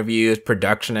actor interviews,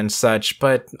 production, and such,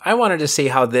 but I wanted to see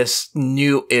how this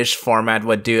new-ish format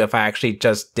would do if I actually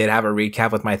just did have a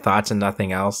recap with my thoughts and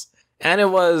nothing else. And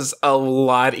it was a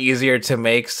lot easier to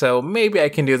make, so maybe I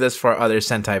can do this for other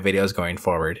Sentai videos going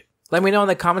forward. Let me know in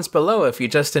the comments below if you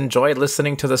just enjoyed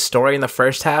listening to the story in the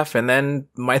first half and then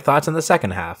my thoughts in the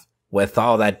second half. With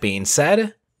all that being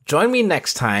said, join me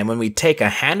next time when we take a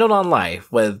handle on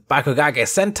life with Bakugage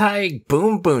Sentai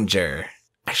Boom-Boonger.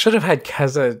 I should have had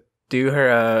Keza do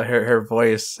her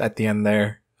voice at the end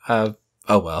there. Oh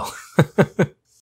well.